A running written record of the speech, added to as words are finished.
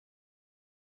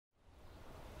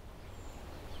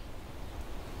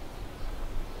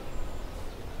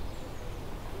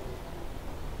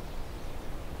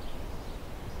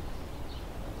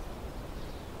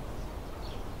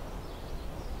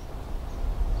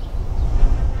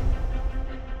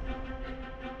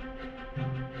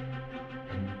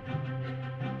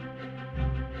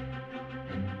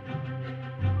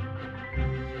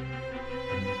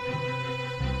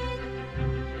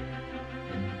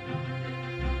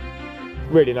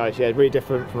Really nice, yeah, really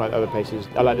different from like other places.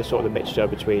 I like the sort of the mixture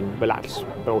between relaxed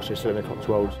but also still in the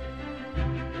Cotswolds.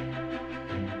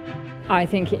 I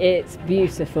think it's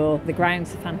beautiful. The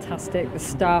grounds are fantastic, the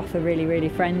staff are really, really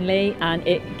friendly, and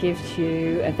it gives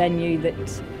you a venue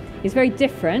that is very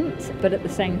different, but at the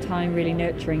same time really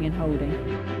nurturing and holding.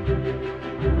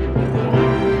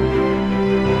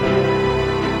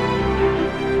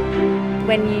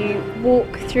 When you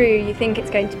walk through, you think it's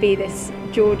going to be this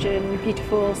Georgian,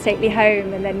 beautiful, stately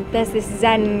home, and then there's this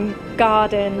Zen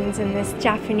gardens and this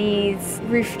Japanese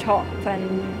rooftop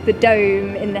and the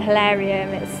dome in the Hilarium.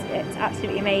 It's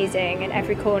absolutely amazing, and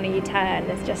every corner you turn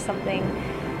there's just something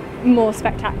more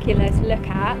spectacular to look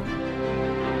at.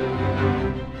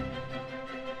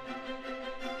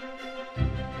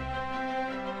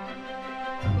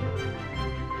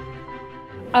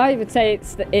 I would say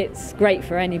it's great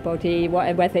for anybody,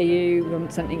 whether you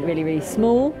want something really, really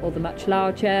small or the much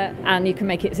larger, and you can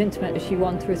make it as intimate as you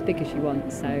want or as big as you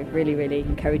want. So really, really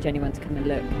encourage anyone to come and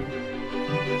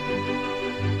look.